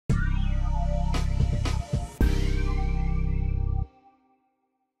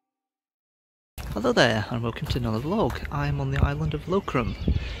Hello there and welcome to another vlog. I am on the island of Lokrum,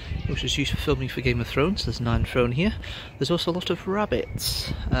 which is used for filming for Game of Thrones. There's an Iron Throne here. There's also a lot of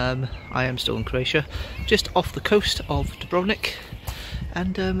rabbits. I am still in Croatia, just off the coast of Dubrovnik,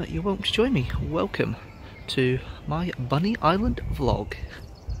 and you won't join me. Welcome to my Bunny Island vlog.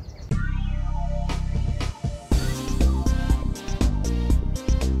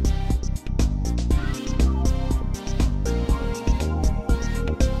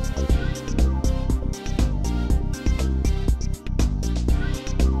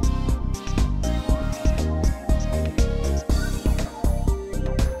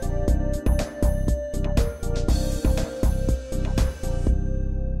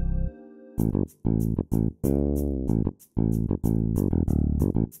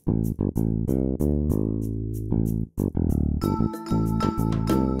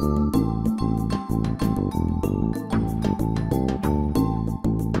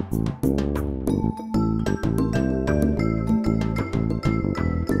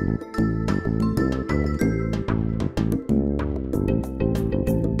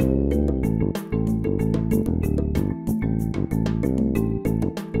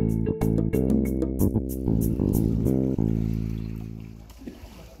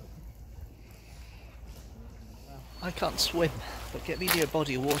 I can't swim, but get me near a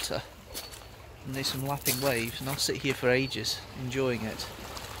body of water and there's some lapping waves and I'll sit here for ages enjoying it.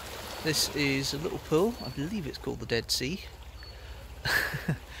 This is a little pool, I believe it's called the Dead Sea.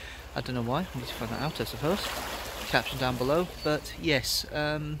 I don't know why, I need to find that out I suppose. Caption down below, but yes,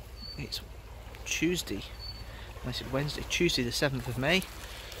 it's Tuesday, I said Wednesday, Tuesday the 7th of May,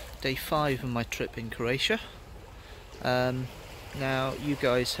 day 5 of my trip in Croatia. Now you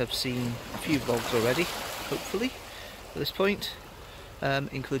guys have seen a few vlogs already, hopefully, at this point,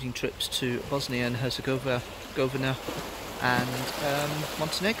 including trips to Bosnia and Herzegovina and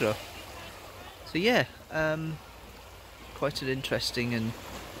Montenegro. So yeah, quite an interesting and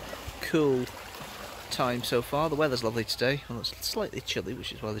cool time so far. The weather's lovely today, well, it's slightly chilly,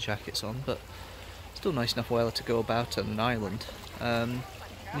 which is why the jacket's on, but still nice enough weather to go about on an island.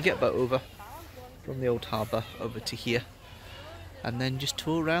 You get a boat over from the old harbour over to here, and then just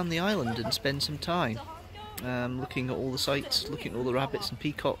tour around the island and spend some time looking at all the sights, looking at all the rabbits and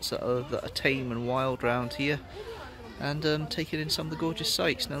peacocks that are tame and wild around here, and taking in some of the gorgeous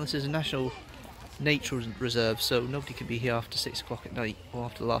sights. Now this is a national nature reserve, so nobody can be here after 6 o'clock at night or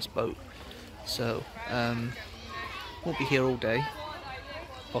after the last boat, so won't be here all day,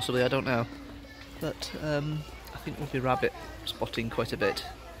 possibly, I don't know, but I think we'll be rabbit spotting quite a bit.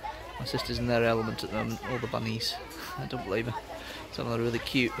 My sister's in their element at the moment, all the bunnies. I don't blame her. Some of them are really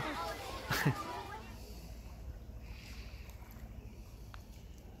cute.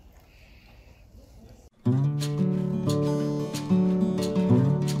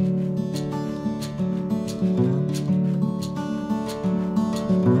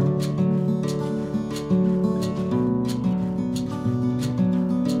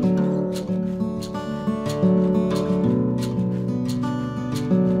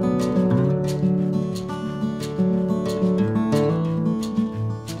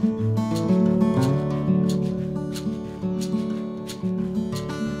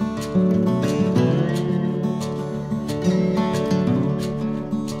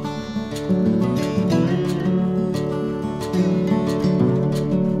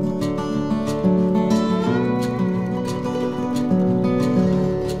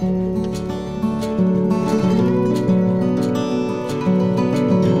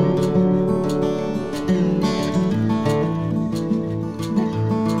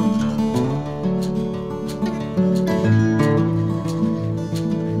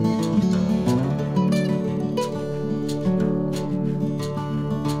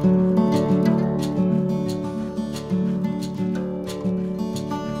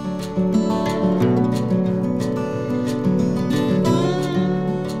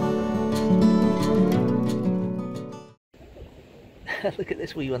 Look at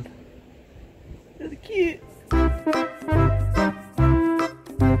this wee one. Really cute.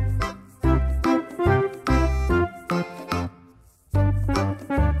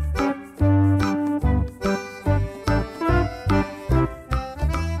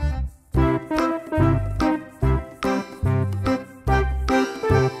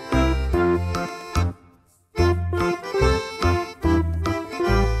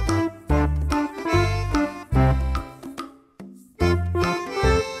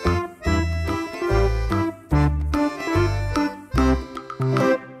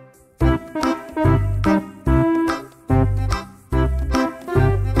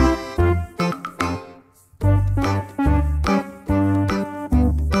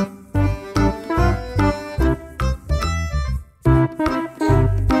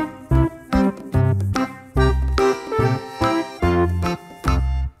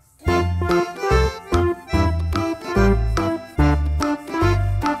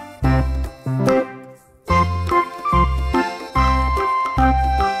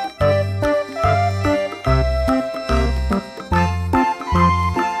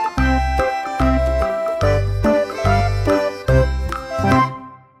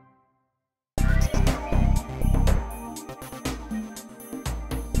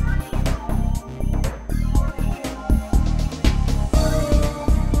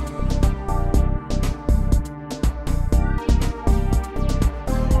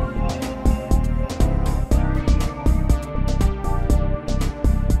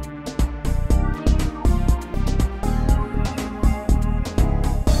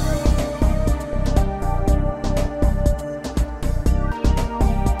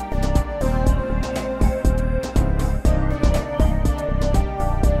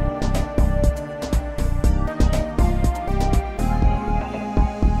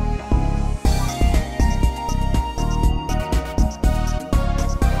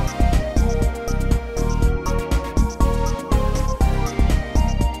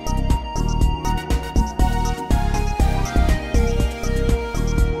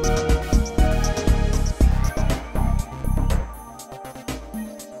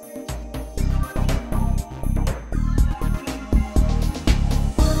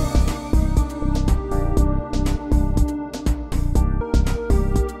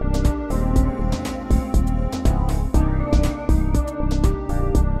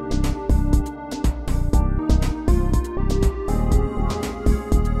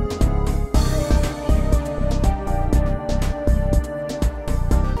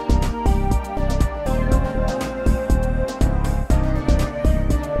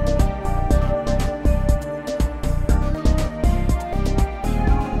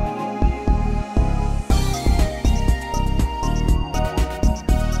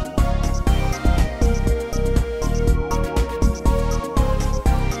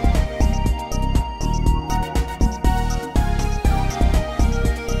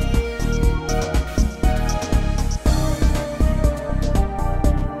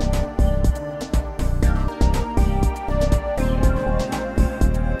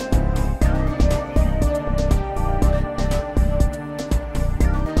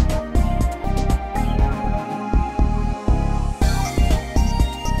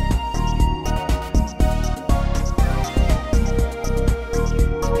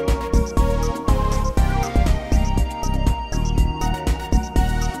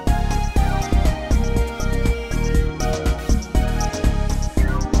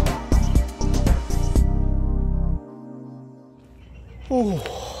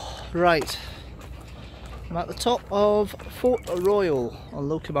 Oh, right. I'm at the top of Fort Royal on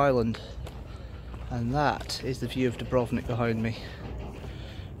Lokrum Island, and that is the view of Dubrovnik behind me.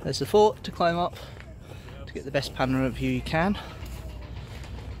 There's the fort to climb up to get the best panoramic view you can,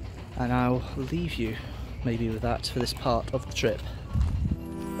 and I'll leave you maybe with that for this part of the trip.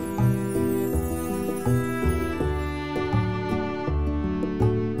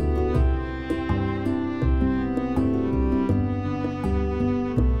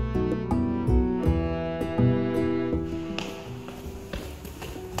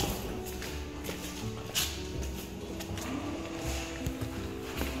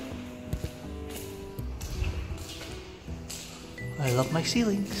 I love my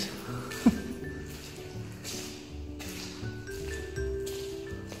ceilings.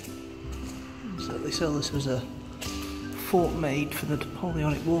 So they sell this was a fort made for the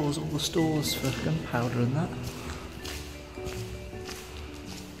Napoleonic Wars, all the stores for gunpowder and that.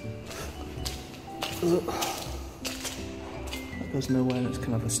 Ugh. That goes nowhere, and it's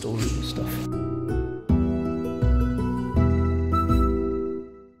kind of a storeroom and stuff.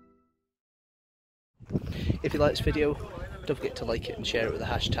 If you like this video, don't forget to like it and share it with the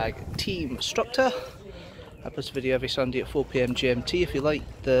hashtag teamstructor. I post a video every Sunday at 4 PM GMT. If you like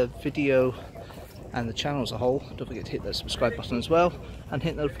the video and the channel as a whole, don't forget to hit that subscribe button as well, and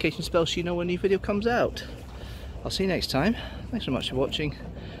hit the notification bell so you know when a new video comes out. I'll see you next time. Thanks so much for watching,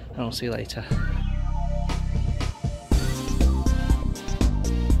 and I'll see you later.